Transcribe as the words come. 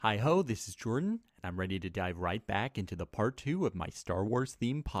Hi ho, this is Jordan, and I'm ready to dive right back into the part 2 of my Star Wars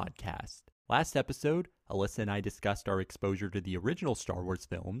themed podcast. Last episode, Alyssa and I discussed our exposure to the original Star Wars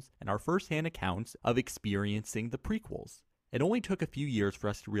films and our first-hand accounts of experiencing the prequels. It only took a few years for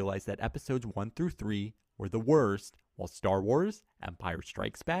us to realize that episodes 1 through 3 were the worst, while Star Wars, Empire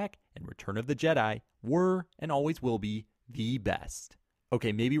Strikes Back, and Return of the Jedi were, and always will be, the best.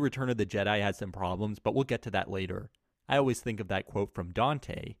 Okay, maybe Return of the Jedi has some problems, but we'll get to that later. I always think of that quote from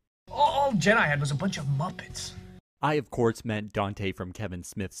Dante. All Jedi had was a bunch of Muppets. I, of course, meant Dante from Kevin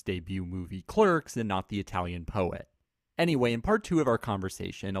Smith's debut movie Clerks and not the Italian poet. Anyway, in part 2 of our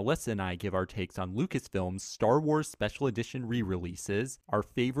conversation, Alyssa and I give our takes on Lucasfilm's Star Wars Special Edition re-releases, our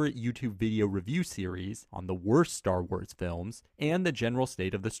favorite YouTube video review series on the worst Star Wars films, and the general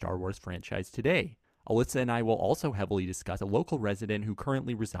state of the Star Wars franchise today. Alyssa and I will also heavily discuss a local resident who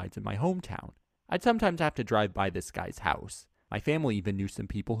currently resides in my hometown. I'd sometimes have to drive by this guy's house. My family even knew some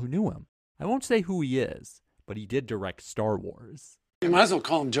people who knew him. I won't say who he is, but he did direct Star Wars. You might as well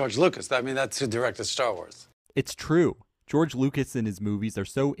call him George Lucas. I mean, that's who directed Star Wars. It's true. George Lucas and his movies are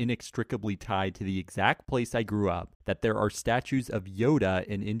so inextricably tied to the exact place I grew up that there are statues of Yoda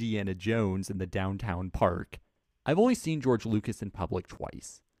and Indiana Jones in the downtown park. I've only seen George Lucas in public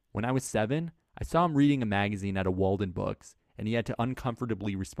twice. When I was 7, I saw him reading a magazine at a Walden Books, and he had to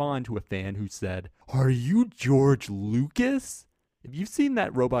uncomfortably respond to a fan who said, "Are you George Lucas?" If you've seen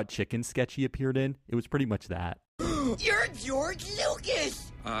that Robot Chicken sketch he appeared in, it was pretty much that. You're George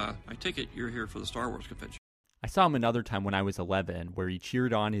Lucas! I take it you're here for the Star Wars convention. I saw him another time when I was 11, where he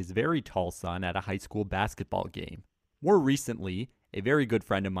cheered on his very tall son at a high school basketball game. More recently, a very good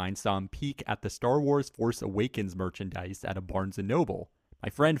friend of mine saw him peek at the Star Wars Force Awakens merchandise at a Barnes & Noble. My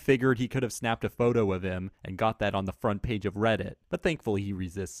friend figured he could have snapped a photo of him and got that on the front page of Reddit, but thankfully he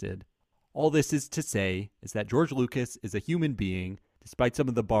resisted. All this is to say is that George Lucas is a human being. Despite some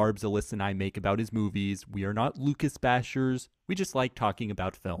of the barbs Alyssa and I make about his movies, we are not Lucas bashers, we just like talking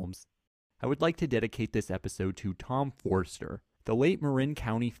about films. I would like to dedicate this episode to Tom Forster, the late Marin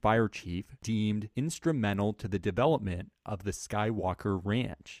County fire chief deemed instrumental to the development of the Skywalker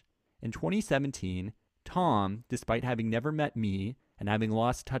Ranch. In 2017, Tom, despite having never met me, and having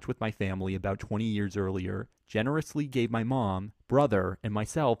lost touch with my family about 20 years earlier, generously gave my mom, brother, and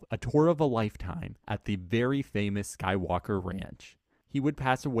myself a tour of a lifetime at the very famous Skywalker Ranch. He would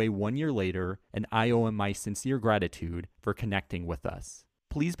pass away 1 year later, and I owe him my sincere gratitude for connecting with us.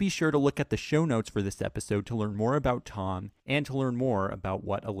 Please be sure to look at the show notes for this episode to learn more about Tom and to learn more about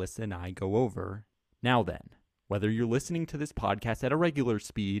what Alyssa and I go over. Now then, whether you're listening to this podcast at a regular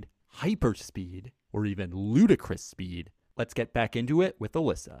speed, hyper speed, or even ludicrous speed, let's get back into it with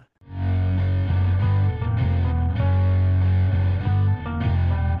Alyssa.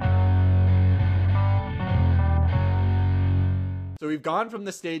 So we've gone from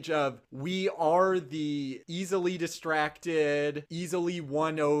the stage of we are the easily distracted, easily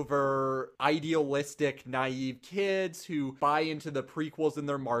won over, idealistic, naive kids who buy into the prequels in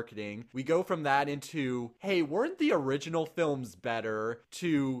their marketing. We go from that into, hey, weren't the original films better?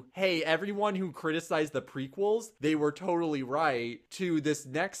 To, hey, everyone who criticized the prequels, they were totally right. To this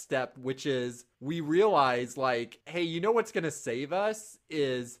next step, which is, we realize, like, hey, you know what's going to save us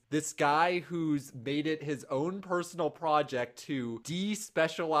is this guy who's made it his own personal project to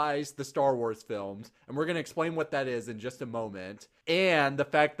despecialize the Star Wars films. And we're going to explain what that is in just a moment. And the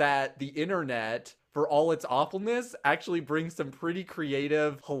fact that the internet, for all its awfulness, actually brings some pretty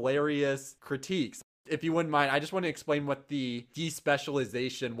creative, hilarious critiques. If you wouldn't mind, I just want to explain what the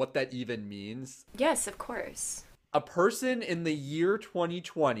despecialization, what that even means. Yes, of course. A person in the year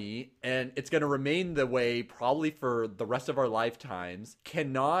 2020, and it's going to remain the way probably for the rest of our lifetimes,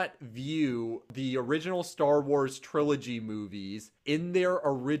 cannot view the original Star Wars trilogy movies in their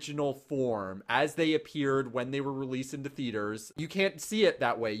original form as they appeared when they were released into theaters. You can't see it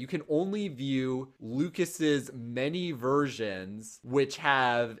that way. You can only view Lucas's many versions, which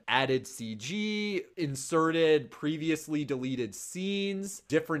have added CG, inserted previously deleted scenes,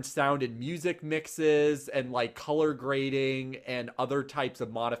 different sound and music mixes, and like color grading and other types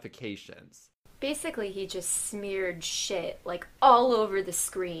of modifications. Basically, he just smeared shit like all over the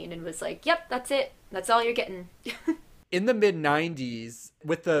screen and was like, yep, that's it. That's all you're getting. In the mid-90s,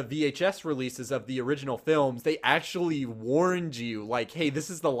 with the VHS releases of the original films, they actually warned you, like, hey, this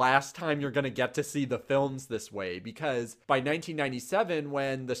is the last time you're going to get to see the films this way. Because by 1997,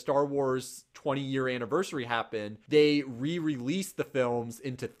 when the Star Wars 20-year anniversary happened, they re-released the films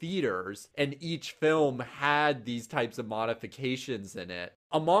into theaters, and each film had these types of modifications in it.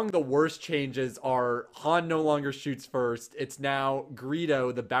 Among the worst changes are Han no longer shoots first. It's now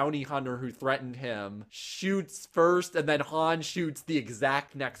Greedo, the bounty hunter who threatened him, shoots first, and then Han shoots the exact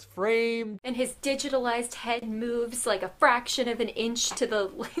back next frame. And his digitalized head moves like a fraction of an inch to the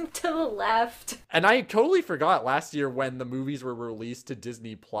to the left. And I totally forgot last year when the movies were released to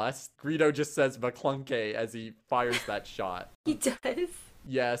Disney Plus, Greedo just says McClunky as he fires that shot. He does.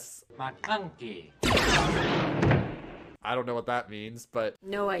 Yes. McClunky. I don't know what that means, but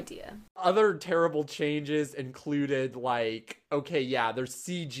No idea. other terrible changes included, like, okay, yeah, there's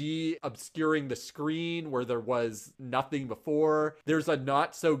CG obscuring the screen where there was nothing before. There's a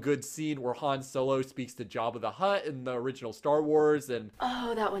not so good scene where Han Solo speaks to Jabba the Hutt in the original Star Wars, and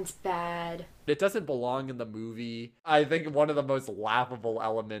Oh, that one's bad. it doesn't belong in the movie. I think one of the most laughable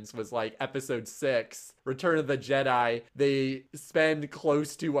elements was like episode 6, Return of the Jedi. They spend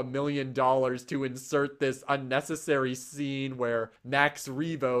close to $1 million to insert this unnecessary scene where Max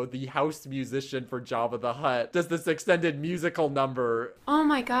Rebo, the house musician for Jabba the Hutt, does this extended musical number. Oh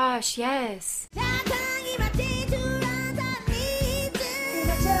my gosh, yes.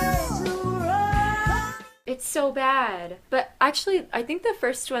 It's so bad. But actually, I think the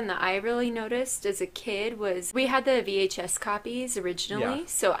first one that I really noticed as a kid was we had the VHS copies originally, Yeah.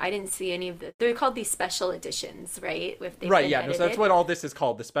 so I didn't see any of the. They're called these special editions, right? If they've Right, been yeah, no, so that's edited. what all this is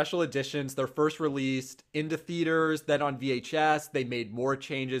called. The special editions, they're first released into theaters, then on VHS. They made more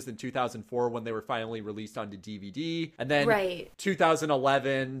changes in 2004 when they were finally released onto DVD. And then Right.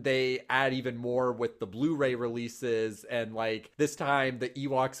 2011, they add even more with the Blu-ray releases. And like this time, the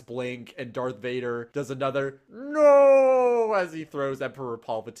Ewoks blink and Darth Vader does another no as he throws Emperor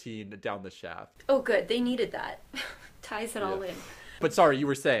Palpatine down the shaft. Oh, good. They needed that. Ties it all in. But sorry, you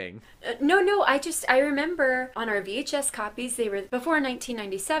were saying. No, I remember on our VHS copies, they were before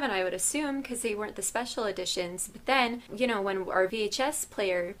 1997, I would assume, because they weren't the special editions. But then, when our VHS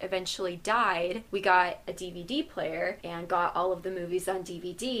player eventually died, we got a DVD player and got all of the movies on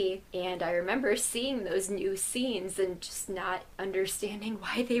DVD. And I remember seeing those new scenes and just not understanding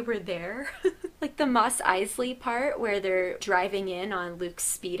why they were there. Like the Mos Eisley part where they're driving in on Luke's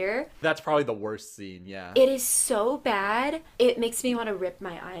speeder. That's probably the worst scene, yeah. It is so bad, it makes me want to rip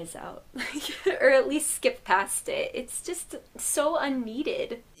my eyes out. Or at least skip past it. It's just so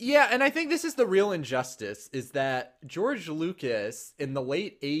unneeded. Yeah, and I think this is the real injustice, is that George Lucas, in the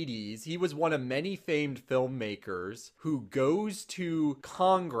late 80s, he was one of many famed filmmakers who goes to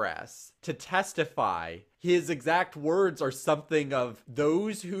Congress to testify. His exact words are something of,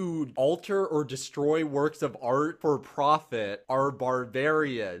 those who alter or destroy works of art for profit are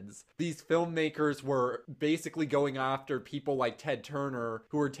barbarians. These filmmakers were basically going after people like Ted Turner,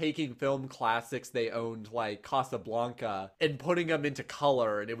 who were taking film classics they owned, like Casablanca, and putting them into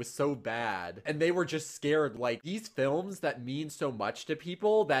color, and it was so bad. And they were just scared, like, these films that mean so much to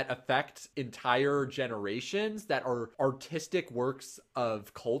people, that affect entire generations, that are artistic works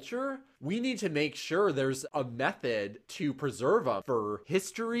of culture, we need to make sure there's a method to preserve them for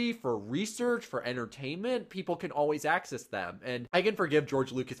history, for research, for entertainment. People can always access them. And I can forgive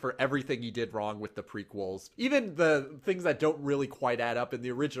George Lucas for everything he did wrong with the prequels, even the things that don't really quite add up in the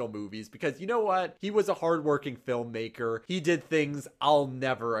original movies, because you know what? He was a hardworking filmmaker. He did things I'll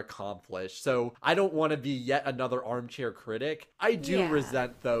never accomplish. So I don't want to be yet another armchair critic. I do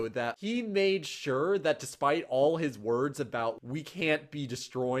resent, though, that he made sure that despite all his words about we can't be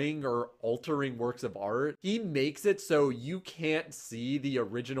destroying or altering works of art, he makes it so you can't see the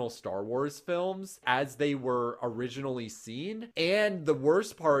original Star Wars films as they were originally seen. And the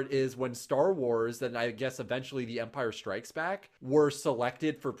worst part is when Star Wars, and I guess eventually The Empire Strikes Back, were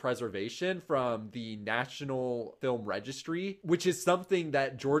selected for preservation from the National Film Registry, which is something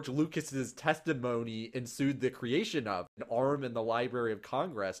that George Lucas's testimony ensued the creation of, an arm in the Library of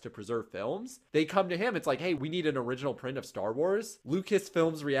Congress to preserve films. They come to him, it's like, hey, we need an original print of Star Wars.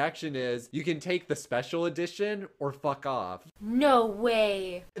 Lucasfilm's reaction is, you can take the special edition or fuck off. No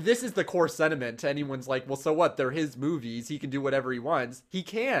way. This is the core sentiment to anyone's like, well, so what? They're his movies. He can do whatever he wants. He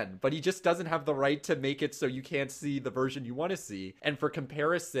can, but he just doesn't have the right to make it so you can't see the version you want to see. And for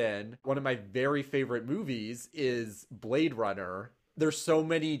comparison, one of my very favorite movies is Blade Runner. There's so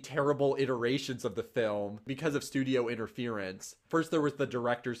many terrible iterations of the film because of studio interference. First there was the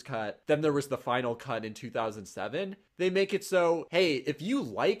director's cut, then there was the final cut in 2007. They make it so, hey, if you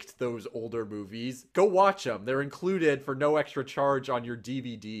liked those older movies, go watch them. They're included for no extra charge on your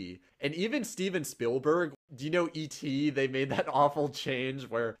DVD. And even Steven Spielberg, do you know E.T.? They made that awful change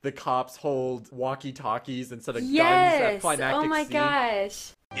where the cops hold walkie-talkies instead of guns at climactic Oh my scene.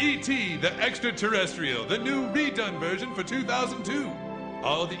 gosh. E.T. the Extraterrestrial, the new redone version for 2002.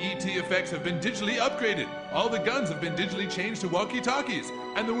 All the E.T. effects have been digitally upgraded. All the guns have been digitally changed to walkie-talkies.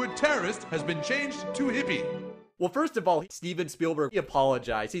 And the word terrorist has been changed to hippie. Well, first of all, Steven Spielberg, he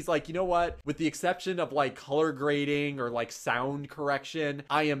apologized. He's like, you know what? With the exception of like color grading or like sound correction,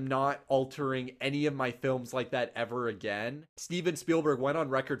 I am not altering any of my films like that ever again. Steven Spielberg went on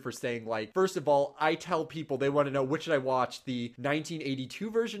record for saying like, first of all, I tell people they want to know which should I watch, the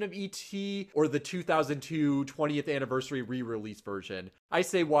 1982 version of E.T. or the 2002 20th anniversary re-release version. I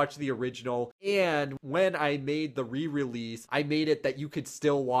say watch the original. And when I made the re-release, I made it that you could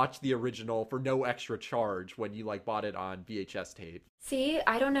still watch the original for no extra charge when you like bought it on VHS tape. See,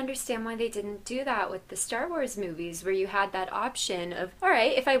 I don't understand why they didn't do that with the Star Wars movies, where you had that option of, all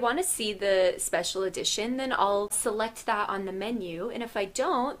right, if I want to see the special edition, then I'll select that on the menu. And if I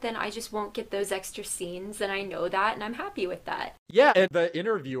don't, then I just won't get those extra scenes. And I know that, and I'm happy with that. Yeah, and the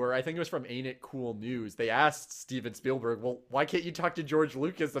interviewer, I think it was from Ain't It Cool News, they asked Steven Spielberg, well, why can't you talk to George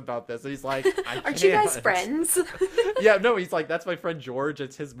Lucas about this? And he's like, I can't. Aren't you guys friends? Yeah, no, he's like, that's my friend George.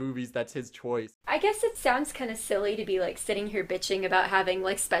 It's his movies. That's his choice. I guess it sounds kind of silly to be like sitting here bitching about having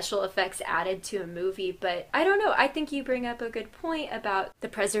like special effects added to a movie, but I don't know. I think you bring up a good point about the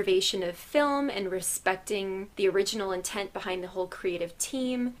preservation of film and respecting the original intent behind the whole creative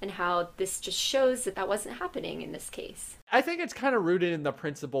team, and how this just shows that that wasn't happening in this case. I think it's kind of rooted in the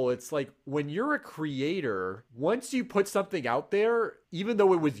principle. It's like when you're a creator, once you put something out there, even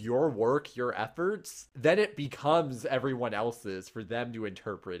though it was your work, your efforts, then it becomes everyone else's for them to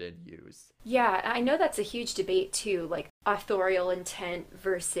interpret and use. Yeah, I know that's a huge debate too, like authorial intent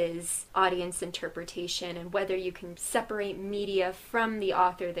versus audience interpretation, and whether you can separate media from the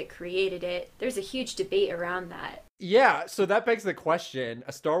author that created it. There's a huge debate around that. Yeah, so that begs the question,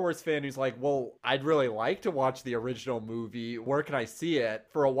 a Star Wars fan who's like, well, I'd really like to watch the original movie. Where can I see it?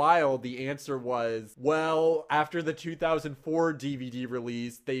 For a while, the answer was, well, after the 2004 DVD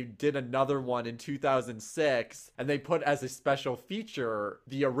release, they did another one in 2006, and they put as a special feature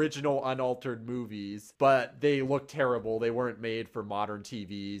the original unaltered movies, but they look terrible. They weren't made for modern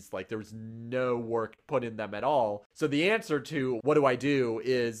TVs. Like, there was no work put in them at all. So the answer to what do I do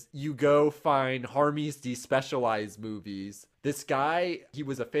is you go find Harmy's Despecialized movies. This guy, he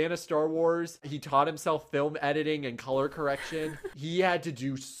was a fan of Star Wars. He taught himself film editing and color correction. He had to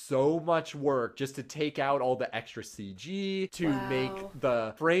do so much work just to take out all the extra CG, to make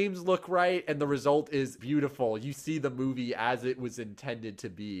the frames look right, and the result is beautiful. You see the movie as it was intended to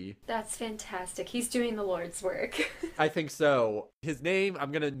be. That's fantastic. He's doing the Lord's work. I think so. His name,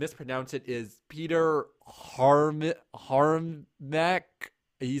 I'm going to mispronounce it, is Peter Harmek.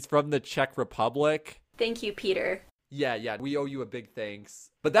 He's from the Czech Republic. Thank you, Peter. Yeah, we owe you a big thanks.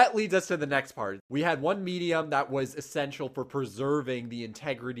 But that leads us to the next part. We had one medium that was essential for preserving the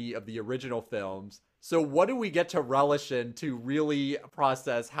integrity of the original films. So what do we get to relish in to really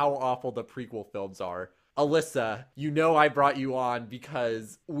process how awful the prequel films are? Alyssa, you know I brought you on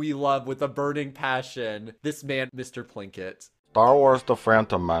because we love with a burning passion this man, Mr. Plinkett. Star Wars The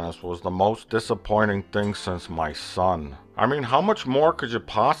Phantom Menace was the most disappointing thing since my son. I mean, how much more could you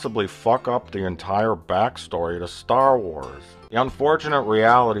possibly fuck up the entire backstory to Star Wars? The unfortunate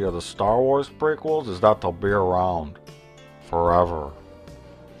reality of the Star Wars prequels is that they'll be around forever.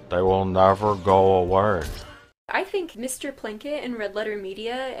 They will never go away. I think Mr. Plinkett and Red Letter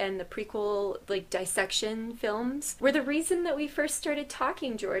Media and the prequel, like, dissection films were the reason that we first started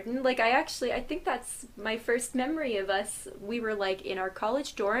talking, Jordan. Like, I think that's my first memory of us. We were, like, in our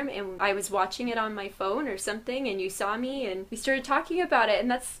college dorm, and I was watching it on my phone or something, and you saw me, and we started talking about it,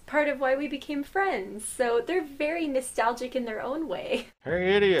 and that's part of why we became friends. So they're very nostalgic in their own way.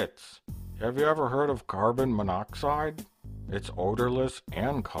 Hey, idiots! Have you ever heard of carbon monoxide? It's odorless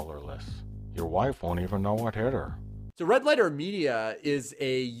and colorless. Your wife won't even know what hit her. So Red Letter Media is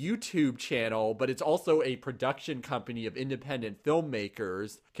a YouTube channel, but it's also a production company of independent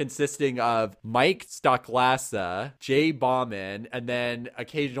filmmakers consisting of Mike Stocklasa, Jay Bauman, and then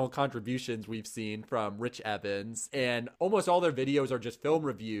occasional contributions we've seen from Rich Evans. And almost all their videos are just film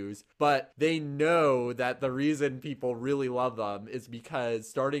reviews, but they know that the reason people really love them is because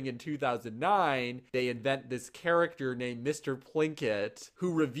starting in 2009, they invent this character named Mr. Plinkett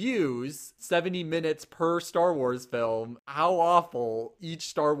who reviews 70 minutes per Star Wars film how awful each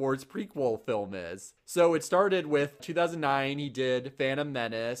Star Wars prequel film is. So it started with 2009, he did Phantom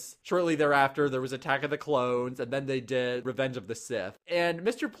Menace. Shortly thereafter, there was Attack of the Clones, and then they did Revenge of the Sith. And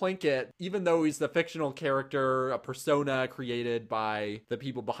Mr. Plinkett, even though he's the fictional character, a persona created by the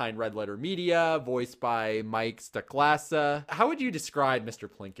people behind Red Letter Media, voiced by Mike Stocklasa, how would you describe Mr.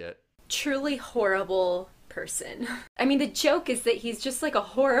 Plinkett? Truly horrible person. I mean, the joke is that he's just like a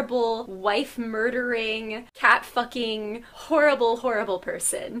horrible, wife-murdering, cat-fucking, horrible, horrible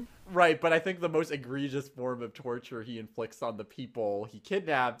person. Right, but I think the most egregious form of torture he inflicts on the people he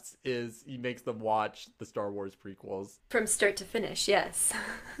kidnaps is he makes them watch the Star Wars prequels. From start to finish, yes.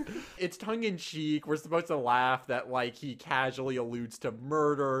 It's tongue-in-cheek. We're supposed to laugh that, like, he casually alludes to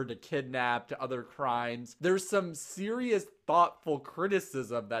murder, to kidnap, to other crimes. There's some serious thoughtful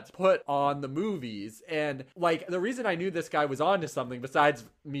criticism that's put on the movies. And, like, the reason I knew this guy was onto something, besides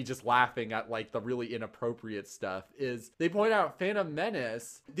me just laughing at, like, the really inappropriate stuff, is they point out Phantom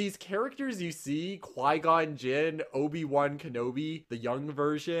Menace. These characters you see, Qui-Gon Jinn, Obi-Wan Kenobi, the young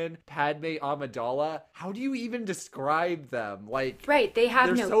version, Padme Amidala, how do you even describe them? Like, right, they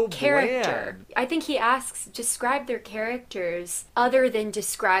have no so character. bland. I think he asks, describe their characters other than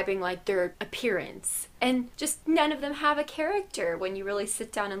describing, like, their appearance. And just none of them have a character when you really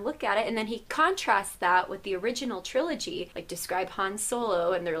sit down and look at it. And then he contrasts that with the original trilogy. Like, describe Han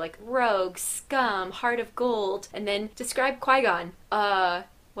Solo, and they're like rogue, scum, heart of gold. And then describe Qui-Gon.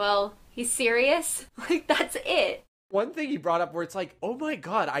 Well, he's serious? Like, that's it. One thing he brought up where it's like, oh my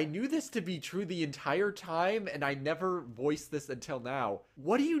god, I knew this to be true the entire time and I never voiced this until now.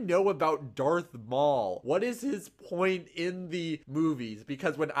 What do you know about Darth Maul? What is his point in the movies?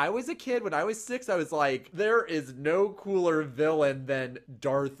 Because when I was a kid, when I was 6, I was like, there is no cooler villain than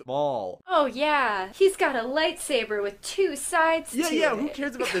Darth Maul. Oh yeah, he's got a lightsaber with 2 sides to Yeah, it. who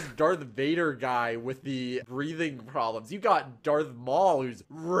cares about this Darth Vader guy with the breathing problems? You got Darth Maul, who's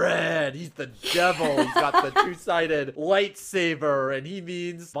red, he's the devil, he's got the 2-sided lightsaber, and he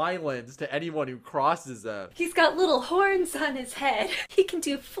means violence to anyone who crosses him. He's got little horns on his head. He can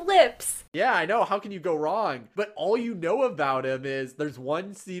do flips. Yeah, I know. How can you go wrong? But all you know about him is there's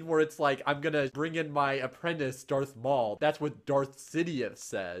one scene where it's like, I'm gonna bring in my apprentice, Darth Maul. That's what Darth Sidious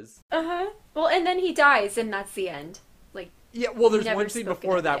says. Uh-huh. Well, and then he dies, and that's the end. Like, yeah, well, there's never one scene spoken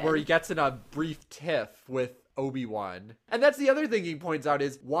before of that again. where he gets in a brief tiff with Obi-Wan. And that's the other thing he points out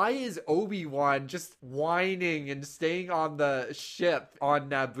is, why is Obi-Wan just whining and staying on the ship on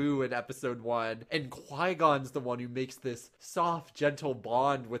Naboo in episode 1, and Qui-Gon's the one who makes this soft, gentle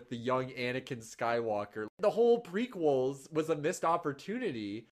bond with the young Anakin Skywalker? The whole prequels was a missed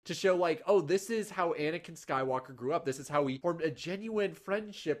opportunity to show, like, oh, this is how Anakin Skywalker grew up. This is how he formed a genuine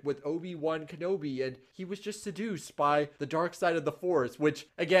friendship with Obi-Wan Kenobi, and he was just seduced by the dark side of the Force, which,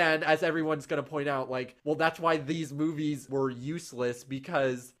 again, as everyone's gonna point out, like, well, that's why these movies were useless,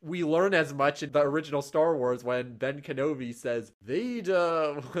 because we learn as much in the original Star Wars when Ben Kenobi says,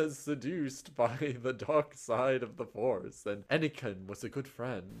 Vader was seduced by the dark side of the Force, and Anakin was a good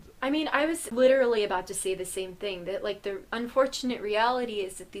friend. I mean, I was literally about to say the same thing, that, like, the unfortunate reality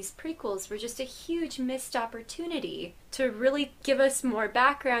is that these prequels were just a huge missed opportunity to really give us more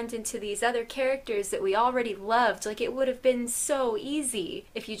background into these other characters that we already loved. Like, it would have been so easy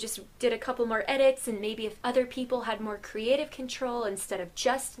if you just did a couple more edits, and maybe if other people had more creative control instead of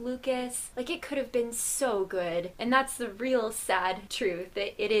just Lucas. Like, it could have been so good. And that's the real sad truth,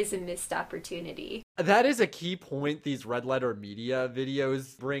 that it is a missed opportunity. That is a key point these Red Letter Media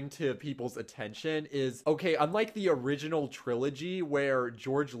videos bring to people's attention is, okay, unlike the original trilogy where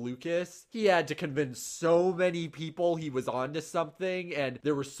George Lucas, he had to convince so many people he was onto something, and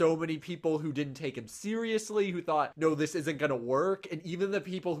there were so many people who didn't take him seriously, who thought, no, this isn't gonna work, and even the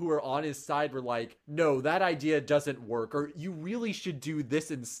people who were on his side were like, no, that idea doesn't work, or you really should do this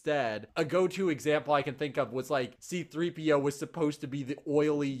instead. A go-to example I can think of was like, C-3PO was supposed to be the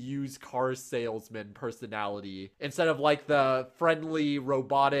oily used car salesman personality, instead of like the friendly,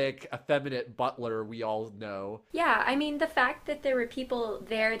 robotic, effeminate butler we all know. Yeah, I mean, the fact that there were people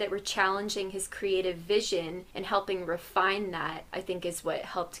there that were challenging his creative vision and helping refine that, I think, is what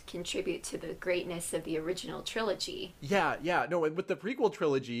helped contribute to the greatness of the original trilogy. Yeah, no, and with the prequel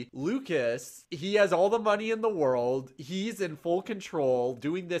trilogy, Lucas, he has all the money in the world, he's in full control,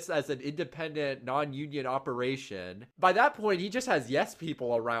 doing this as an independent, non-union operation. By that point, he just has yes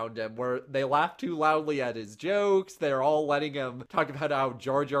people around him, where they laugh too loudly at his jokes, they're all letting him talk about how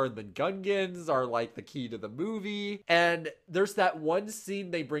Jar Jar and the Gungans are like the key to the movie, and there's that one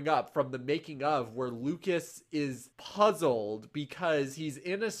scene they bring up from the making of where Lucas is puzzled because he's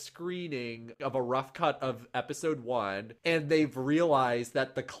in a screening of a rough cut of episode 1, and they've realized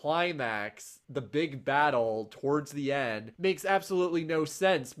that the climax, the big battle towards the end, makes absolutely no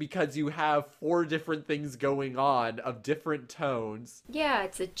sense because you have 4 different things going on of different tones. Yeah,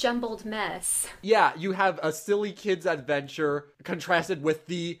 it's a jumbled mess. Yeah, you have a silly kid's adventure contrasted with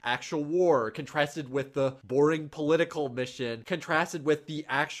the actual war, contrasted with the boring political mission, contrasted with the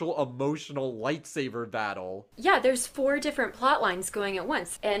actual emotional lightsaber battle. Yeah, there's 4 different plot lines going at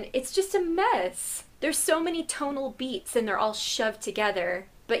once, and it's just a mess. There's so many tonal beats, and they're all shoved together.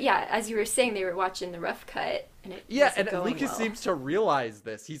 But yeah, as you were saying, they were watching the rough cut, and it wasn't going Lucas well. seems to realize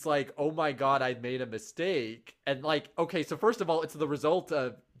this. He's like, oh my god, I made a mistake. And like, okay, so first of all, it's the result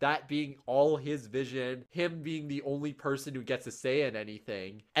of that being all his vision, him being the only person who gets a say in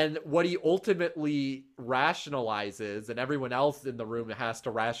anything. And what he ultimately rationalizes, and everyone else in the room has to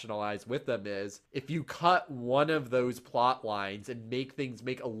rationalize with them, is if you cut one of those plot lines and make things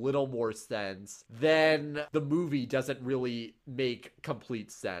make a little more sense, then the movie doesn't really make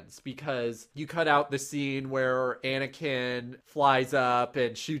complete sense, because you cut out the scene where Anakin flies up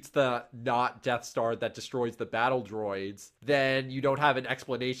and shoots the not Death Star that destroys the battle droids, then you don't have an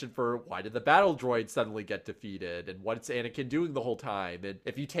explanation for why did the battle droid suddenly get defeated and what's Anakin doing the whole time. And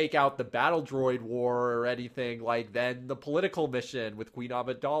if you take out the battle droid war or anything, like, then the political mission with Queen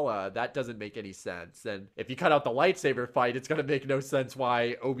Amidala, that doesn't make any sense. And if you cut out the lightsaber fight, it's gonna make no sense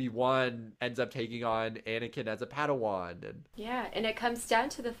why Obi-Wan ends up taking on Anakin as a Padawan. And Yeah, and it comes down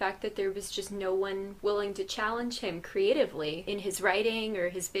to the fact that there was just no one willing to challenge him creatively in his writing or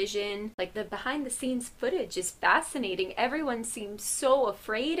his vision. Like, the behind the scenes footage is fascinating. Everyone seems so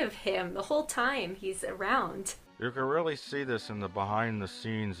afraid of him the whole time he's around. You can really see this in the behind the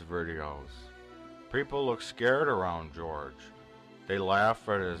scenes videos. People look scared around George. They laugh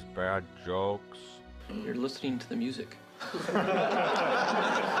at his bad jokes. You're listening to the music.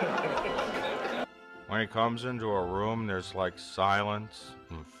 When he comes into a room, there's like silence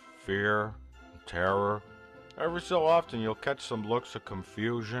and fear and terror. Every so often you'll catch some looks of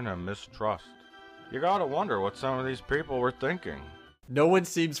confusion and mistrust. You gotta wonder what some of these people were thinking. no one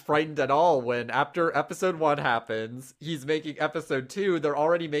seems frightened at all when, after episode 1 happens, he's making episode 2, they're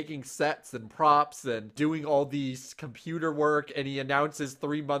already making sets and props and doing all these computer work, and he announces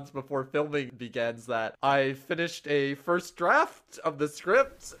 3 months before filming begins that I finished a first draft of the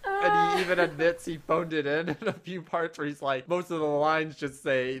script, and he even admits he phoned it in a few parts where he's like, most of the lines just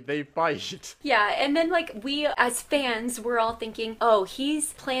say, they fight. Yeah, and then, like, we as fans, we're all thinking, oh,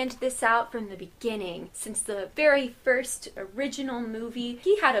 he's planned this out from the beginning. Since the very first original movie,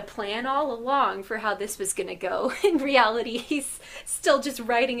 he had a plan all along for how this was gonna go. In reality, he's still just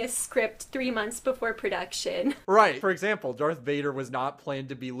writing a script 3 months before production. Right. For example, Darth Vader was not planned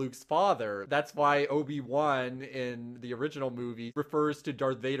to be Luke's father. That's why Obi-Wan in the original movie refers to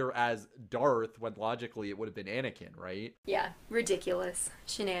Darth Vader as Darth, when logically it would have been Anakin, right? Yeah, ridiculous.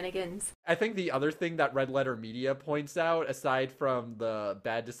 Shenanigans. I think the other thing that Red Letter Media points out, aside from the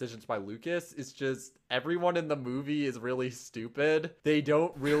bad decisions by Lucas, is just everyone in the movie is really stupid. They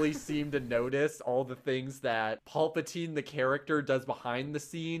don't really seem to notice all the things that Palpatine, the character, does behind the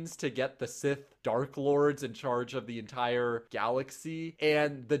scenes to get the Sith Dark Lords in charge of the entire galaxy.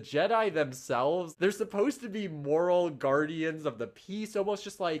 And the Jedi themselves, they're supposed to be moral guardians of the peace, almost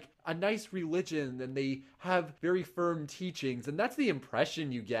just like a nice religion, and they have very firm teachings, and that's the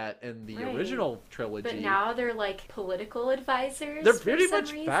impression you get in the Right. original trilogy. But now they're like political advisors. They're for pretty some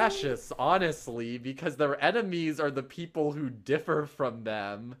much reason. fascists, honestly, because their enemies are the people who differ from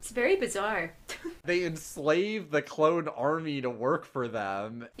them. It's very bizarre. They enslave the clone army to work for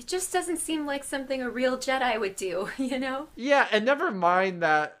them. It just doesn't seem like something a real Jedi would do, you know? Yeah, and never mind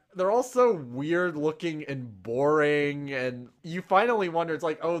that they're also weird looking and boring, and you finally wonder, it's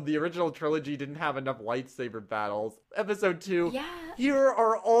like, oh, the original trilogy didn't have enough lightsaber battles. Episode 2, Yeah. here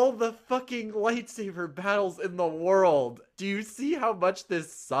are all the fucking lightsaber battles in the world. Do you see how much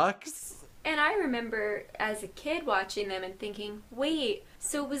this sucks? And I remember as a kid watching them and thinking, wait,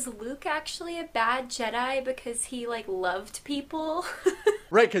 so was Luke actually a bad Jedi because he, like, loved people?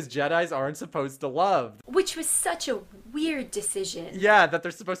 Right, because Jedis aren't supposed to love. Which was such a weird decision. Yeah, that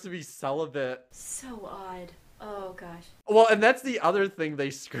they're supposed to be celibate. So odd. Oh, gosh. Well, and that's the other thing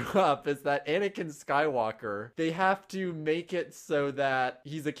they screw up, is that Anakin Skywalker, they have to make it so that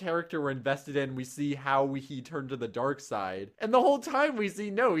he's a character we're invested in. We see how he turned to the dark side. And the whole time we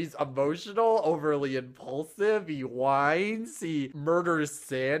see, no, he's emotional, overly impulsive, he whines, he murders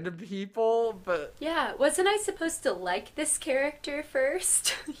sand people, but... Yeah, wasn't I supposed to like this character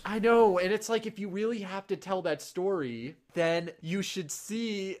first? I know, and it's like, if you really have to tell that story, then you should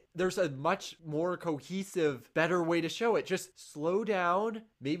see there's a much more cohesive, better way to show it. Just slow down,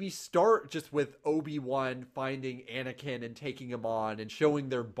 maybe start just with Obi-Wan finding Anakin and taking him on and showing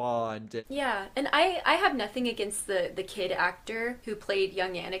their bond. Yeah, and I have nothing against the kid actor who played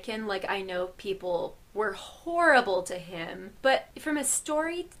young Anakin. Like, I know people were horrible to him. But from a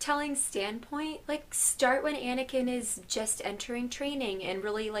storytelling standpoint, like, start when Anakin is just entering training and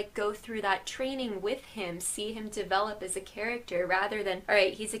really, like, go through that training with him, see him develop as a character, rather than, all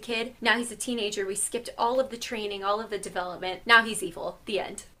right, he's a kid, now he's a teenager, we skipped all of the training, all of the development, now he's evil, the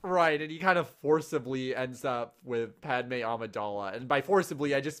end. Right, and he kind of forcibly ends up with Padme Amidala. And by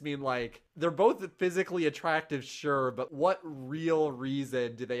forcibly, I just mean, like, they're both physically attractive, sure, but what real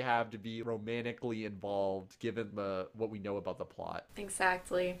reason do they have to be romantically involved, given what we know about the plot?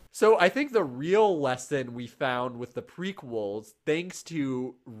 Exactly. So I think the real lesson we found with the prequels, thanks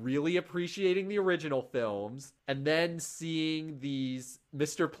to really appreciating the original films, and then seeing these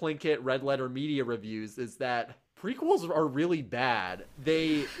Mr. Plinkett Red Letter Media reviews, is that prequels are really bad.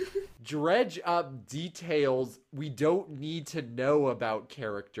 They dredge up details we don't need to know about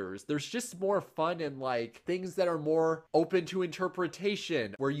characters. There's just more fun in, like, things that are more open to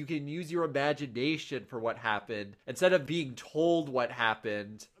interpretation, where you can use your imagination for what happened instead of being told what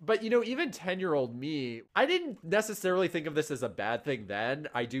happened. But, you know, even 10-year-old me, I didn't necessarily think of this as a bad thing then.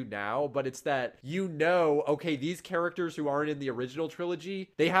 I do now, but it's that, you know, okay, these characters who aren't in the original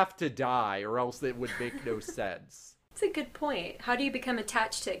trilogy, they have to die or else it would make no sense. That's a good point. How do you become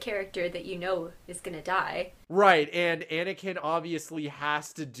attached to a character that you know is gonna die? Right, and Anakin obviously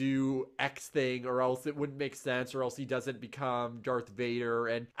has to do X thing or else it wouldn't make sense, or else he doesn't become Darth Vader.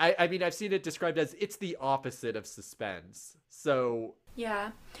 And I mean, I've seen it described as it's the opposite of suspense. So...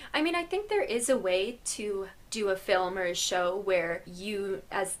 yeah. I mean, I think there is a way to do a film or a show where you,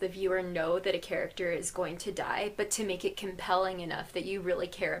 as the viewer, know that a character is going to die, but to make it compelling enough that you really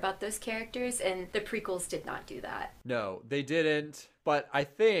care about those characters, and the prequels did not do that. No, they didn't. But I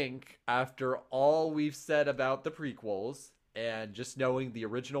think after all we've said about the prequels, and just knowing the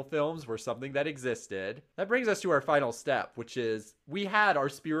original films were something that existed, that brings us to our final step, which is we had our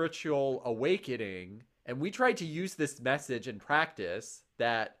spiritual awakening. And we tried to use this message in practice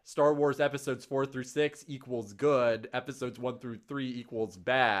that Star Wars episodes 4 through 6 equals good, episodes 1 through 3 equals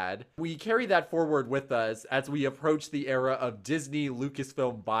bad. We carry that forward with us as we approach the era of Disney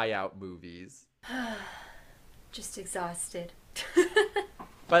Lucasfilm buyout movies. Just exhausted.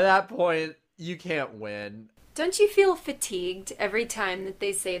 By that point, you can't win. Don't you feel fatigued every time that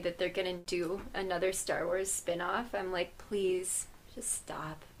they say that they're gonna do another Star Wars spin-off? I'm like, please, just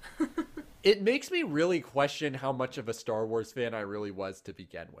stop. It makes me really question how much of a Star Wars fan I really was to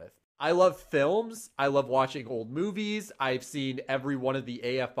begin with. I love films. I love watching old movies. I've seen every one of the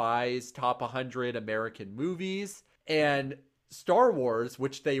AFI's top 100 American movies. And Star Wars,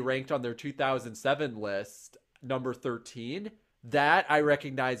 which they ranked on their 2007 list, number 13, that I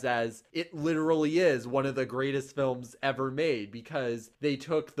recognize as it literally is one of the greatest films ever made, because they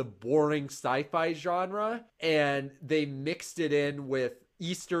took the boring sci-fi genre and they mixed it in with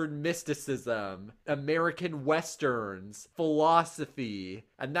Eastern mysticism, American Westerns, philosophy,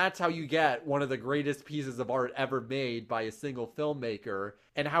 and that's how you get one of the greatest pieces of art ever made by a single filmmaker.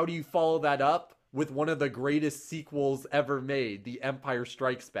 And how do you follow that up? With one of the greatest sequels ever made, The Empire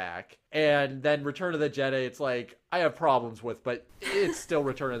Strikes Back. And then Return of the Jedi, it's like, I have problems with, but it's still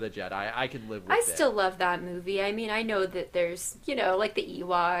Return of the Jedi. I can live with it. I still love that movie. I mean, I know that there's, you know, like the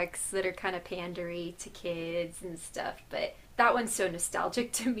Ewoks that are kind of pandery to kids and stuff, but that one's so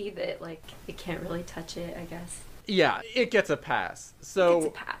nostalgic to me that, like, it can't really touch it, I guess. Yeah, it gets a pass. So It gets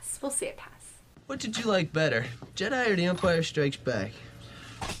a pass. We'll say a pass. What did you like better, Jedi or The Empire Strikes Back?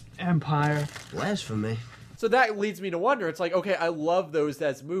 Empire. Blasphemy. So that leads me to wonder, it's like, okay, I love those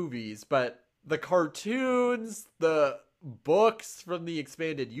as movies, but the cartoons, the books from the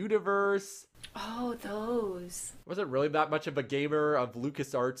expanded universe, Oh, those. wasn't really that much of a gamer of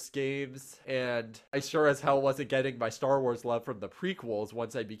LucasArts games, and I sure as hell wasn't getting my Star Wars love from the prequels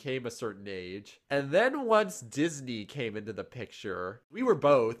once I became a certain age. And then once Disney came into the picture, we were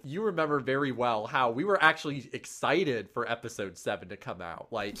both, you remember very well how we were actually excited for episode 7 to come out.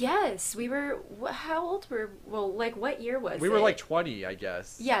 Like, Yes, we were, how old were, well, like, what year was it? we were like 20, I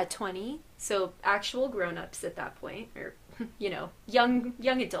guess. Yeah, 20. So actual grown-ups at that point, or, you know, young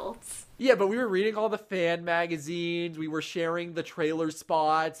adults. Yeah, but we were reading all the fan magazines, we were sharing the trailer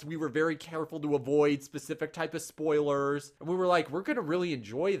spots, we were very careful to avoid specific type of spoilers, and we were like, we're gonna really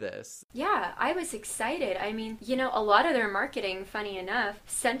enjoy this. Yeah, I was excited. I mean, you know, a lot of their marketing, funny enough,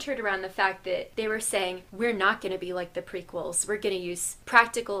 centered around the fact that they were saying, we're not going to be like the prequels. We're going to use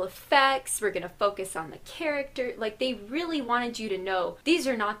practical effects. We're going to focus on the character. Like, they really wanted you to know these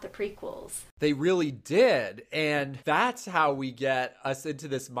are not the prequels. They really did, and that's that's how we get us into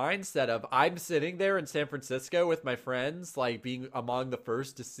this mindset of I'm sitting there in San Francisco with my friends, like being among the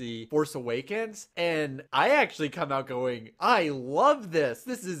first to see Force Awakens, and I actually come out going, I love this.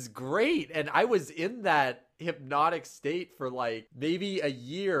 This is great. And I was in that hypnotic state for like maybe a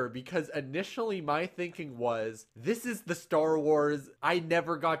year, because initially my thinking was, this is the Star Wars I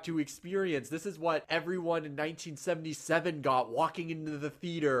never got to experience. This is what everyone in 1977 got, walking into the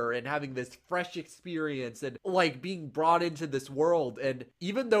theater and having this fresh experience and like being brought into this world. And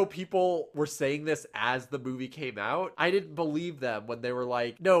even though people were saying this as the movie came out, I didn't believe them when they were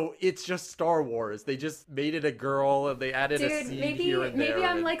like, no, it's just Star Wars. They just made it a girl and they added a scene here and there. Maybe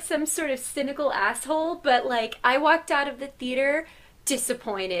I'm like some sort of cynical asshole, but like I walked out of the theater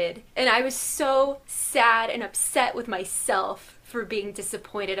disappointed, and I was so sad and upset with myself for being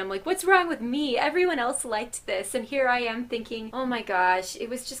disappointed. I'm like, what's wrong with me? Everyone else liked this, and here I am thinking, oh my gosh, it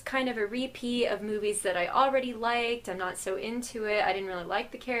was just kind of a repeat of movies that I already liked. I'm not so into it. I didn't really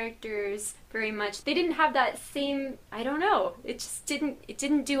like the characters very much. They didn't have that same, I don't know, it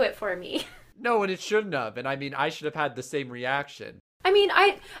didn't do it for me. No, and it shouldn't have. And I mean, I should have had the same reaction. I mean,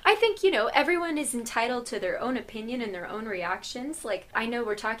 I think, everyone is entitled to their own opinion and their own reactions. Like, I know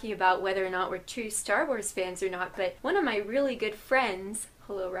we're talking about whether or not we're true Star Wars fans or not, but one of my really good friends,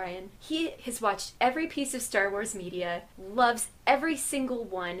 hello Ryan, he has watched every piece of Star Wars media, loves every single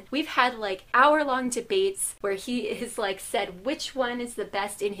one. We've had like hour-long debates where he has like said which one is the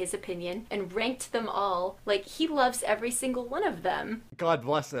best in his opinion and ranked them all. Like, he loves every single one of them. God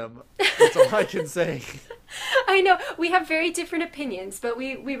bless him. That's all I can say. I know, we have very different opinions, but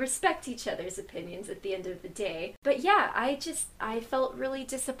we respect each other's opinions at the end of the day. But yeah, I felt really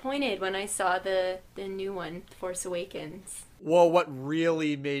disappointed when I saw the new one, Force Awakens. Well, what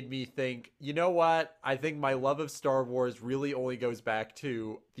really made me think, you know what? I think my love of Star Wars really only goes back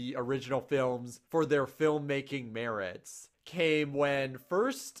to the original films for their filmmaking merits. Came when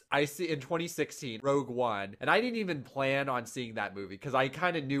first I see in 2016 Rogue One, and I didn't even plan on seeing that movie because I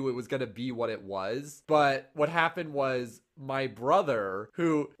kind of knew it was going to be what it was. But what happened was my brother,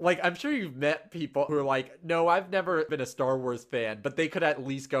 who, like, I'm sure you've met people who are like, no, I've never been a Star Wars fan, but they could at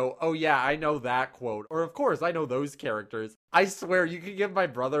least go, oh yeah, I know that quote, or of course I know those characters. I swear you could give my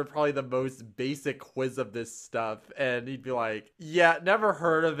brother probably the most basic quiz of this stuff and he'd be like, yeah, never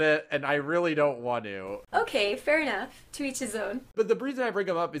heard of it and I really don't want to. Okay, fair enough. To each his own. But the reason I bring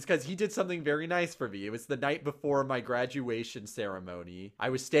him up is because he did something very nice for me. It was the night before my graduation ceremony. I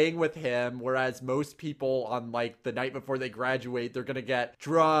was staying with him, whereas most people on like the night before they graduate, they're gonna get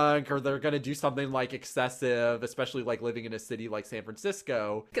drunk or they're gonna do something like excessive, especially like living in a city like San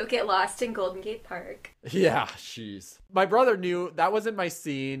Francisco. Go get lost in Golden Gate Park. Yeah, jeez. My brother knew that wasn't my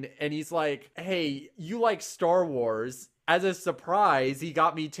scene, and he's like, hey, you like Star Wars. As a surprise, he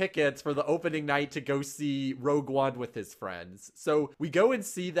got me tickets for the opening night to go see Rogue One with his friends. So we go and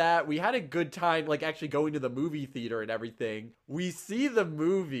see that. We had a good time, like actually going to the movie theater and everything. We see the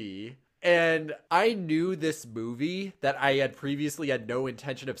movie. And I knew this movie that I had previously had no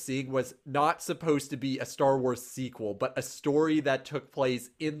intention of seeing was not supposed to be a Star Wars sequel, but a story that took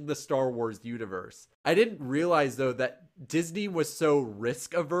place in the Star Wars universe. I didn't realize, though, that Disney was so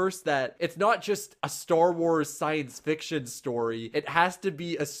risk-averse that it's not just a Star Wars science fiction story. It has to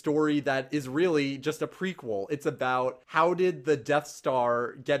be a story that is really just a prequel. It's about how did the Death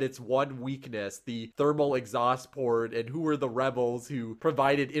Star get its one weakness, the thermal exhaust port, and who were the rebels who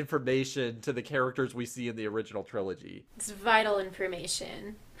provided information to the characters we see in the original trilogy. It's vital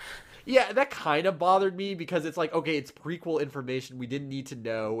information. Yeah, that kind of bothered me because it's like, okay, it's prequel information we didn't need to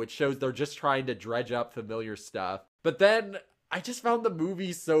know. It shows they're just trying to dredge up familiar stuff. But then I just found the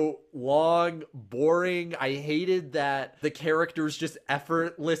movie so long, boring. I hated that the characters just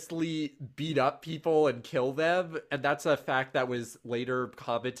effortlessly beat up people and kill them. And that's a fact that was later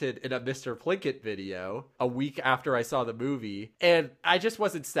commented in a Mr. Plinkett video a week after I saw the movie. And I just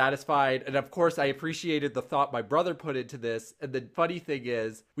wasn't satisfied. And of course, I appreciated the thought my brother put into this. And the funny thing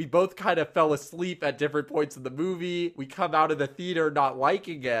is, we both kind of fell asleep at different points in the movie. We come out of the theater not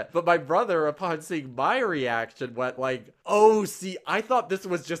liking it. But my brother, upon seeing my reaction, went like, oh, see, I thought this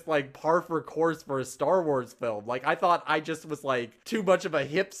was just like par for course for a Star Wars film. Like, I thought I just was like too much of a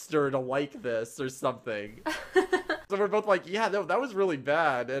hipster to like this or something. So we're both like, yeah, no, that was really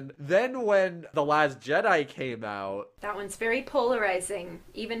bad. And then when The Last Jedi came out, that one's very polarizing,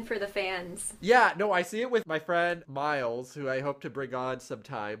 even for the fans. Yeah, no, I see it with my friend Miles, who I hope to bring on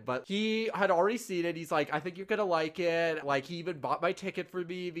sometime. But he had already seen it. He's like, I think you're gonna like it. Like, he even bought my ticket for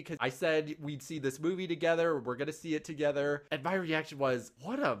me because I said we'd see this movie together. We're gonna see it together. And my reaction was,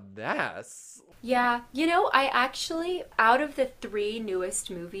 what a mess. Yeah, I actually, out of the 3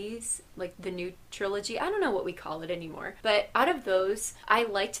 newest movies, like the new trilogy, I don't know what we call it anymore. But out of those, I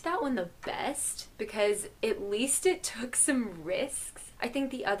liked that one the best because at least it took some risks. I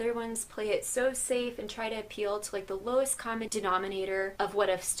think the other ones play it so safe and try to appeal to like the lowest common denominator of what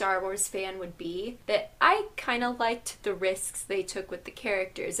a Star Wars fan would be, that I kind of liked the risks they took with the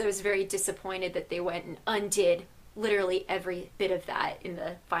characters. I was very disappointed that they went and undid literally every bit of that in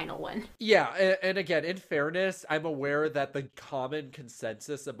the final one. Yeah, and again, in fairness, I'm aware that the common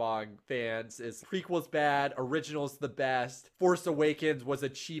consensus among fans is prequel's bad, original's the best, Force Awakens was a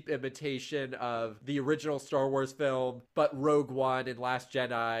cheap imitation of the original Star Wars film, but Rogue One and Last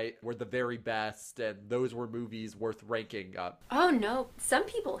Jedi were the very best, and those were movies worth ranking up. Oh no, some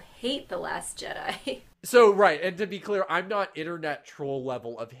people hate The Last Jedi. So, right, and to be clear, I'm not internet troll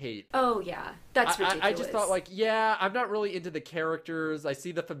level of hate. Oh, yeah. That's ridiculous. I just thought, like, yeah, I'm not really into the characters. I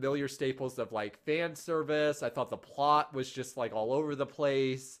see the familiar staples of, like, fan service. I thought the plot was just, like, all over the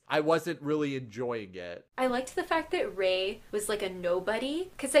place. I wasn't really enjoying it. I liked the fact that Rey was, like, a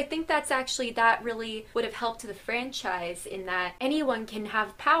nobody, because I think that really would have helped the franchise in that anyone can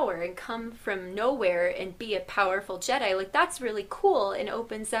have power and come from nowhere and be a powerful Jedi. Like, that's really cool and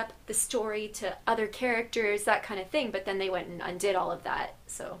opens up the story to other characters, that kind of thing, but then they went and undid all of that,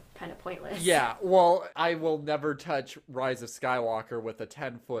 so kind of pointless. Yeah, well, I will never touch Rise of Skywalker with a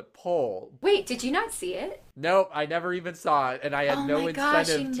 10-foot pole. Wait, did you not see it? Nope, I never even saw it, and I had no incentive to. Oh my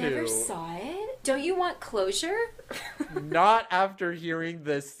gosh, you never saw it? Don't you want closure? Not after hearing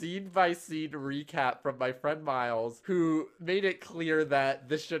the scene-by-scene recap from my friend Miles, who made it clear that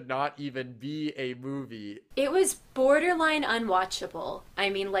this should not even be a movie. It was borderline unwatchable. I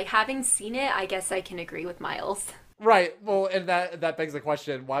mean, like, having seen it, I guess I can agree with Miles. Right, well, and that begs the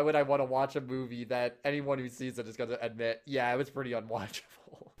question, why would I want to watch a movie that anyone who sees it is going to admit, yeah, it was pretty unwatchable?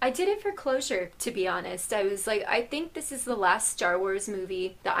 I did it for closure, to be honest. I was like, I think this is the last Star Wars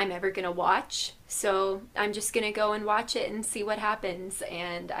movie that I'm ever going to watch, so I'm just going to go and watch it and see what happens,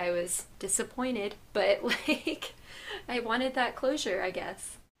 and I was disappointed, but, like, I wanted that closure, I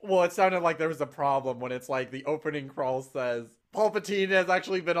guess. Well, it sounded like there was a problem when it's like the opening crawl says, Palpatine has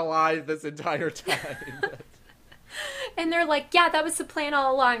actually been alive this entire time. And they're like, yeah, that was the plan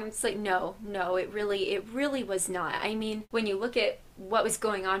all along. It's like, no, it really was not. I mean, when you look at what was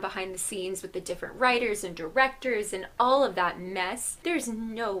going on behind the scenes with the different writers and directors and all of that mess, there's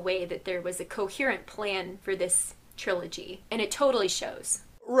no way that there was a coherent plan for this trilogy. And it totally shows.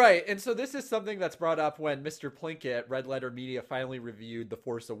 Right, and so this is something that's brought up when Mr. Plinkett, Red Letter Media, finally reviewed The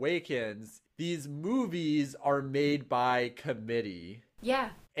Force Awakens. These movies are made by committee.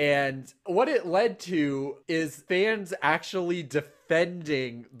 Yeah. And what it led to is fans actually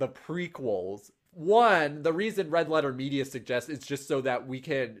defending the prequels. One, the reason Red Letter Media suggests is just so that we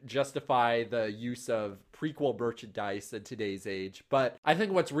can justify the use of prequel merchandise in today's age. But I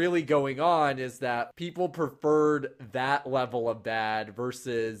think what's really going on is that people preferred that level of bad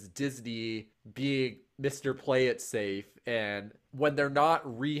versus Disney being Mr. Play It Safe. And when they're not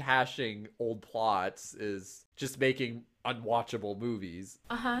rehashing old plots, is just making unwatchable movies.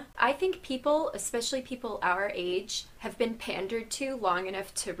 I think people, especially people our age, have been pandered to long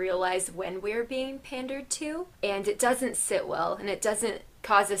enough to realize when we're being pandered to, and it doesn't sit well, and it doesn't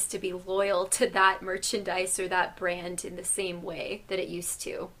cause us to be loyal to that merchandise or that brand in the same way that it used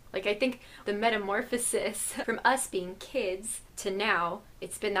to. Like, I think the metamorphosis from us being kids to now,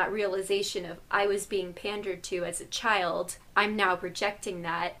 it's been that realization of I was being pandered to as a child. I'm now projecting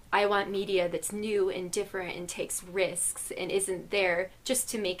that. I want media that's new and different and takes risks and isn't there just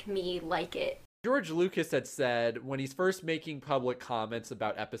to make me like it. George Lucas had said when he's first making public comments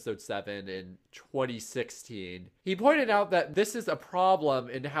about Episode 7 in 2016, he pointed out that this is a problem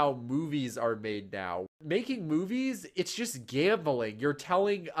in how movies are made now. Making movies, it's just gambling. You're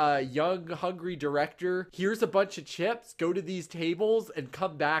telling a young, hungry director, here's a bunch of chips, go to these tables and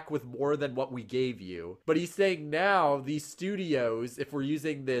come back with more than what we gave you. But he's saying now, these studios, if we're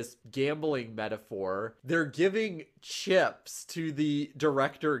using this gambling metaphor, they're giving chips to the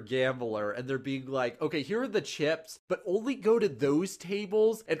director gambler and they're being like, okay, here are the chips, but only go to those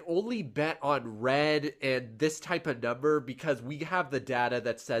tables and only bet on red and this type of number because we have the data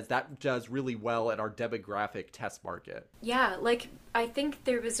that says that does really well at our demographic test market. Yeah, like, I think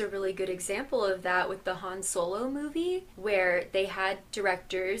there was a really good example of that with the Han Solo movie, where they had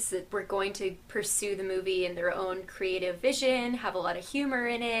directors that were going to pursue the movie in their own creative vision, have a lot of humor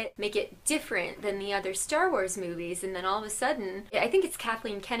in it, make it different than the other Star Wars movies, and then all of a sudden, I think it's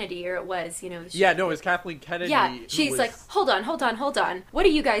Kathleen Kennedy, or it was, Yeah, no, it was Kathleen Kennedy. Yeah, she's like, hold on. What are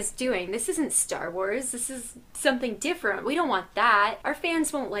you guys doing? This isn't Star Wars. This is something different. We don't want that. Our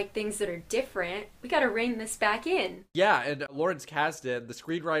fans won't like things that are different. we gotta rein this back in. Yeah, and Lawrence Kasdan, the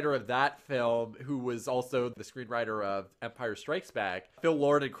screenwriter of that film, who was also the screenwriter of Empire Strikes Back, Phil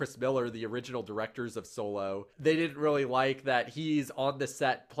Lord and Chris Miller, the original directors of Solo, they didn't really like that he's on the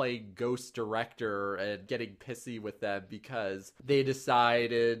set playing ghost director and getting pissy with them because they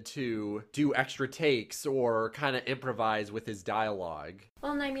decided to do extra takes or kind of improvise with his dialogue.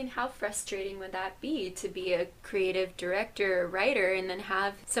 Well, and I mean, how frustrating would that be to be a creative director or writer and then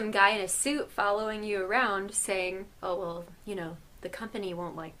have some guy in a suit following you around saying, oh, well, you know, the company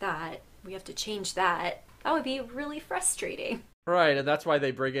won't like that. We have to change that. That would be really frustrating. Right, and that's why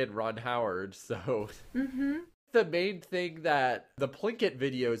they bring in Ron Howard, so... Mm-hmm. The main thing that the Plinkett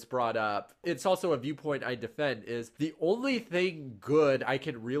videos brought up, it's also a viewpoint I defend, is the only thing good I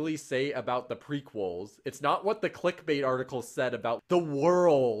can really say about the prequels, it's not what the clickbait article said about the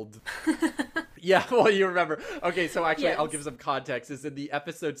world. Yeah, well, you remember. Okay, so actually, yes. I'll give some context. Is in the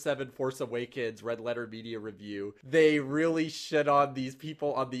Episode 7 Force Awakens Red Letter Media review, they really shit on these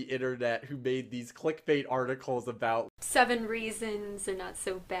people on the internet who made these clickbait articles about 7 reasons they're not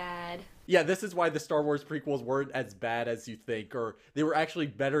so bad. Yeah, this is why the Star Wars prequels weren't as bad as you think, or they were actually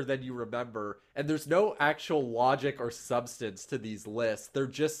better than you remember. And there's no actual logic or substance to these lists. They're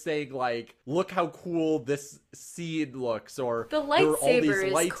just saying, like, look how cool this scene looks, or the there are all these lightsaber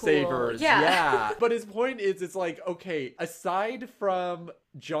is lightsabers. Cool. Yeah. But his point is, it's like, okay, aside from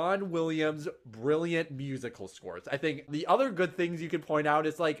John Williams' brilliant musical scores, I think the other good things you can point out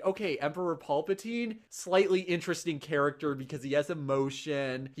is like, okay, Emperor Palpatine, slightly interesting character because he has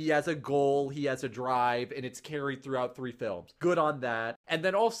emotion, he has a goal, he has a drive, and it's carried throughout 3 films. Good on that. And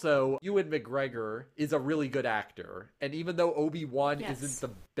then also, Ewan McGregor is a really good actor. And even though Obi-Wan isn't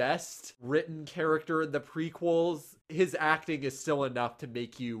the best written character in the prequels, his acting is still enough to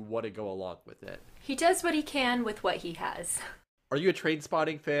make you want to go along with it. He does what he can with what he has. Are you a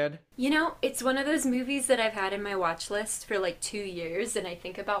Trainspotting fan? You know, it's one of those movies that I've had in my watch list for like 2 years, and I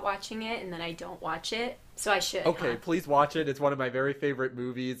think about watching it, and then I don't watch it. So I should. Okay, please watch it. It's one of my very favorite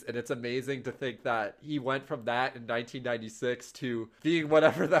movies, and it's amazing to think that he went from that in 1996 to being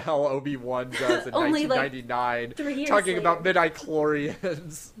whatever the hell Obi-Wan does in 1999. Like 3 years talking later. About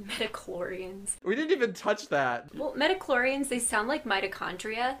midichlorians. Midichlorians. We didn't even touch that. Well, midichlorians, they sound like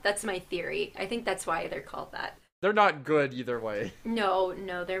mitochondria. That's my theory. I think that's why they're called that. They're not good either way. No,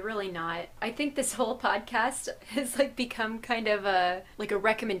 they're really not. I think this whole podcast has like become kind of a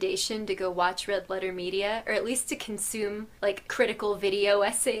recommendation to go watch Red Letter Media, or at least to consume like critical video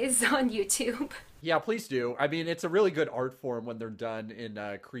essays on YouTube. Yeah, please do. I mean, it's a really good art form when they're done in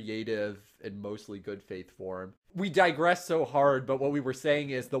a creative and mostly good faith form. We digress so hard, but what we were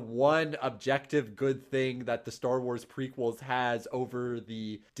saying is the one objective good thing that the Star Wars prequels has over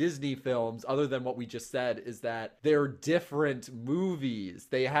the Disney films, other than what we just said, is that they're different movies.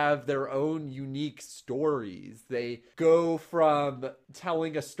 They have their own unique stories. They go from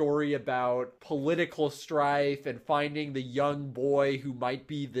telling a story about political strife and finding the young boy who might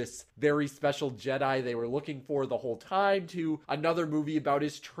be this very special Jedi they were looking for the whole time, to another movie about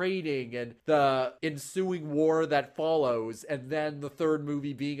his training and the ensuing war that follows, and then the third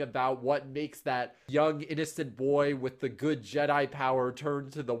movie being about what makes that young innocent boy with the good Jedi power turn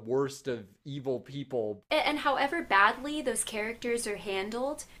to the worst of evil people. And however badly those characters are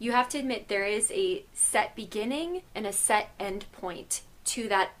handled, you have to admit there is a set beginning and a set end point to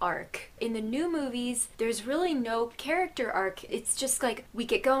that arc. In the new movies, there's really no character arc. It's just like we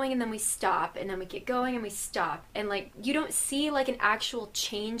get going and then we stop, and then we get going and we stop. And like you don't see like an actual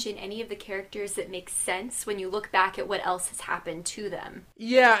change in any of the characters that makes sense when you look back at what else has happened to them.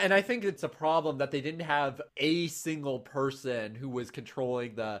 Yeah, and I think it's a problem that they didn't have a single person who was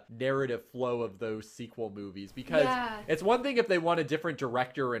controlling the narrative flow of those sequel movies, because it's one thing if they want a different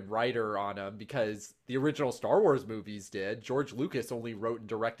director and writer on them, because the original Star Wars movies did. George Lucas only wrote and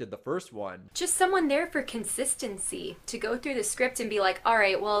directed the first one. Just someone there for consistency, to go through the script and be like, all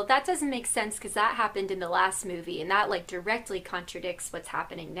right, well, that doesn't make sense because that happened in the last movie, and that like directly contradicts what's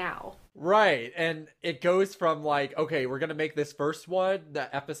happening now. Right, and it goes from like, okay, we're gonna make this first one,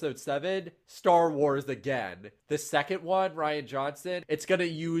 the episode 7, Star Wars again. The second one, Rian Johnson, it's gonna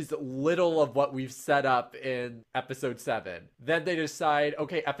use little of what we've set up in episode 7. Then they decide,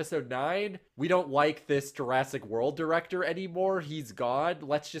 okay, episode 9, we don't like this Jurassic World director anymore, he's gone,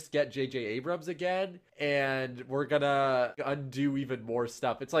 let's just get J.J. Abrams again, and we're gonna undo even more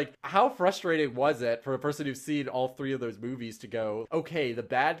stuff. It's like, how frustrating was it for a person who's seen all 3 of those movies to go, okay, the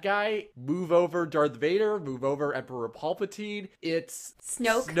bad guy Jedi, move over Darth Vader, move over Emperor Palpatine. It's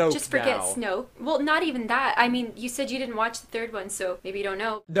Snoke. Just forget now. Snoke. Well, not even that. I mean, you said you didn't watch the third one, so maybe you don't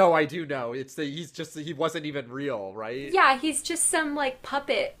know. No, I do know. It's that he wasn't even real, right? Yeah, he's just some, like,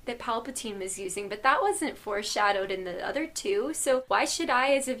 puppet that Palpatine was using, but that wasn't foreshadowed in the other two, so why should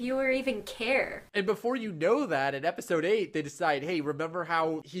I, as a viewer, even care? And before you know that, in episode 8, they decide, hey, remember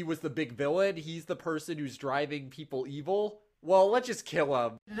how he was the big villain? He's the person who's driving people evil? Well, let's just kill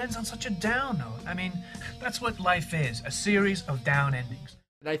him. It ends on such a down note. I mean, that's what life is, a series of down endings.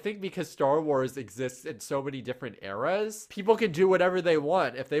 And I think because Star Wars exists in so many different eras, people can do whatever they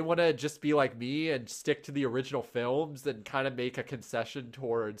want. If they want to just be like me and stick to the original films and kind of make a concession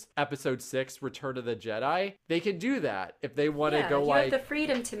towards Episode 6, Return of the Jedi, they can do that. If they want to go you like... have the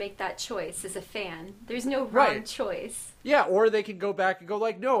freedom to make that choice as a fan. There's no wrong Right. choice. Yeah, or they can go back and go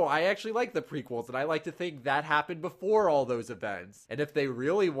like, no, I actually like the prequels, and I like to think that happened before all those events. And if they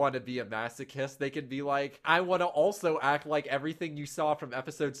really want to be a masochist, they can be like, I want to also act like everything you saw from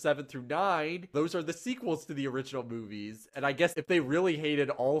episode 7 through 9, those are the sequels to the original movies. And I guess if they really hated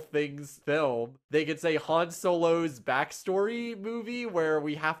all things film, they could say Han Solo's backstory movie, where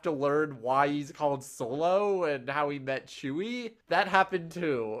we have to learn why he's called Solo and how he met Chewie. That happened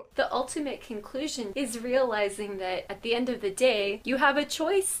too. The ultimate conclusion is realizing that at the end of the day, you have a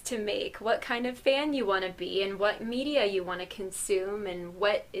choice to make what kind of fan you want to be and what media you want to consume and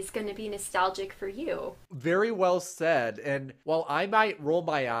what is going to be nostalgic for you. Very well said. And while I might roll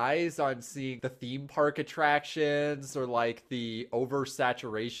my eyes on seeing the theme park attractions or like the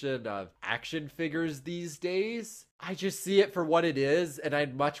oversaturation of action figures these days, I just see it for what it is, and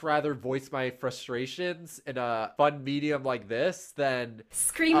I'd much rather voice my frustrations in a fun medium like this than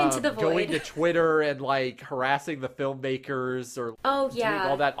Scream into the void. Going to Twitter and like harassing the filmmakers or doing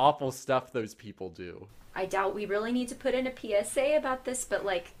all that awful stuff those people do. I doubt we really need to put in a PSA about this, but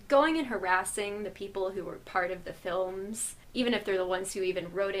like going and harassing the people who were part of the films, even if they're the ones who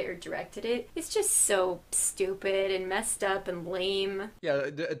even wrote it or directed it, it's just so stupid and messed up and lame. Yeah,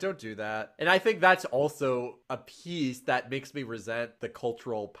 don't do that. And I think that's also a piece that makes me resent the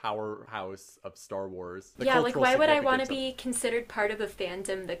cultural powerhouse of Star Wars. Yeah, like why would I want to be considered part of a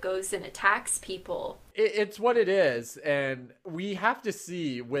fandom that goes and attacks people? It's what it is, and we have to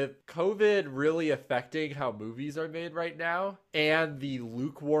see, with COVID really affecting how movies are made right now, and the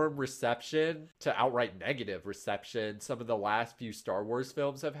lukewarm reception to outright negative reception some of the last few Star Wars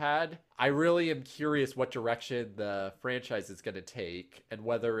films have had, I really am curious what direction the franchise is going to take, and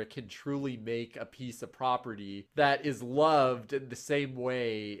whether it can truly make a piece of property that is loved in the same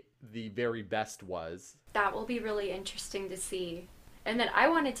way the very best was. That will be really interesting to see. And then I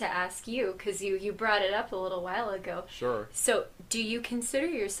wanted to ask you, because you brought it up a little while ago. Sure. So, do you consider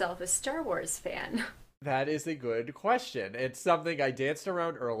yourself a Star Wars fan? That is a good question. It's something I danced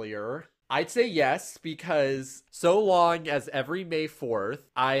around earlier. I'd say yes, because so long as every May 4th,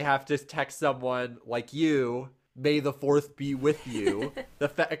 I have to text someone like you, May the 4th be with you. The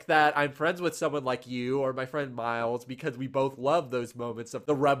fact that I'm friends with someone like you or my friend Miles, because we both love those moments of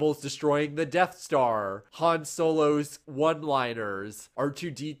the rebels destroying the Death Star, Han Solo's one-liners,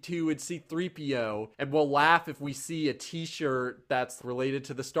 R2-D2 and C-3PO, and we'll laugh if we see a t-shirt that's related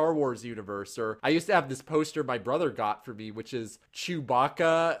to the Star Wars universe. Or I used to have this poster my brother got for me, which is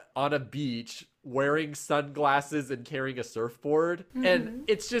Chewbacca on a beach wearing sunglasses and carrying a surfboard. Mm-hmm. And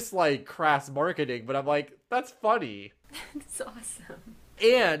it's just like crass marketing, but I'm like, that's funny. That's awesome.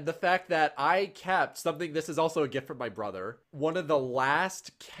 And the fact that I kept something, this is also a gift from my brother, one of the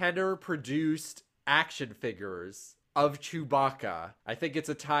last Kenner produced action figures of Chewbacca. I think it's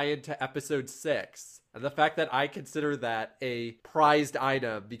a tie-in to episode 6. And the fact that I consider that a prized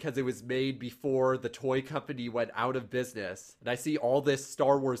item because it was made before the toy company went out of business, and I see all this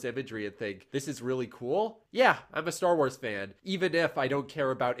Star Wars imagery and think, this is really cool? Yeah, I'm a Star Wars fan, even if I don't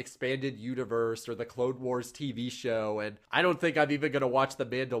care about Expanded Universe or the Clone Wars TV show, and I don't think I'm even going to watch The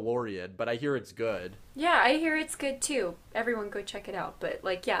Mandalorian, but I hear it's good. Yeah, I hear it's good too. Everyone go check it out, but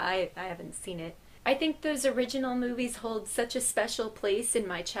like, yeah, I haven't seen it. I think those original movies hold such a special place in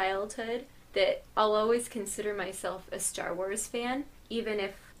my childhood that I'll always consider myself a Star Wars fan, even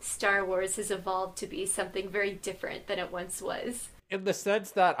if Star Wars has evolved to be something very different than it once was. In the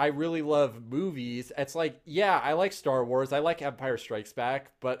sense that I really love movies, it's like, yeah, I like Star Wars, I like Empire Strikes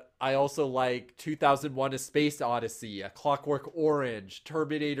Back, but I also like 2001: A Space Odyssey, A Clockwork Orange,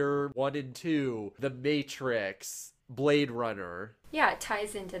 Terminator 1 and 2, The Matrix, Blade Runner. Yeah, it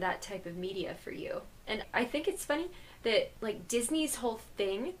ties into that type of media for you. And I think it's funny that, like, Disney's whole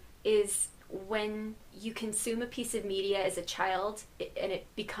thing is when you consume a piece of media as a child and it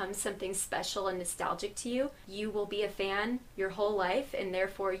becomes something special and nostalgic to you, you will be a fan your whole life, and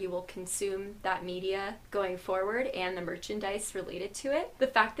therefore you will consume that media going forward and the merchandise related to it. The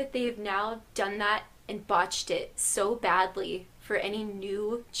fact that they have now done that and botched it so badly for any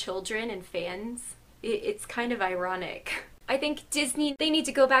new children and fans, it's kind of ironic. I think Disney, they need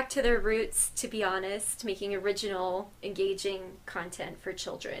to go back to their roots, to be honest. Making original, engaging content for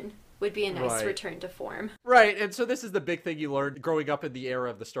children would be a nice return to form. Right, and so this is the big thing you learned growing up in the era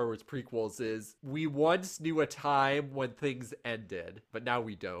of the Star Wars prequels is we once knew a time when things ended, but now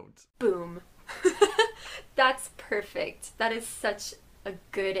we don't. Boom. That's perfect. That is such a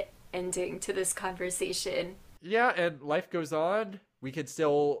good ending to this conversation. Yeah, and life goes on. We can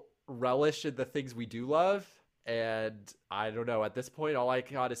still relish in the things we do love. And I don't know, at this point, all I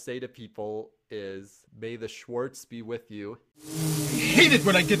gotta say to people is, may the Schwartz be with you. I hate it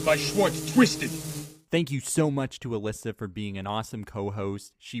when I get my Schwartz twisted. Thank you so much to Alyssa for being an awesome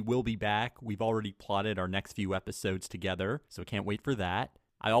co-host. She will be back. We've already plotted our next few episodes together, so can't wait for that.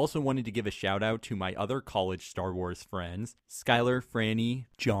 I also wanted to give a shout out to my other college Star Wars friends, Skylar, Franny,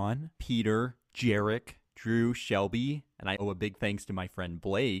 John, Peter, Jarek, Drew, Shelby, and I owe a big thanks to my friend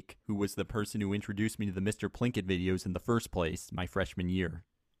Blake, who was the person who introduced me to the Mr. Plinkett videos in the first place, my freshman year.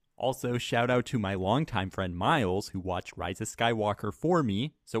 Also, shout out to my longtime friend Miles, who watched Rise of Skywalker for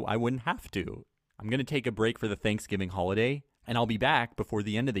me, so I wouldn't have to. I'm going to take a break for the Thanksgiving holiday, and I'll be back before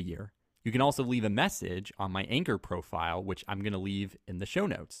the end of the year. You can also leave a message on my Anchor profile, which I'm going to leave in the show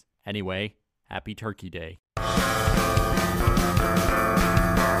notes. Anyway, happy Turkey Day.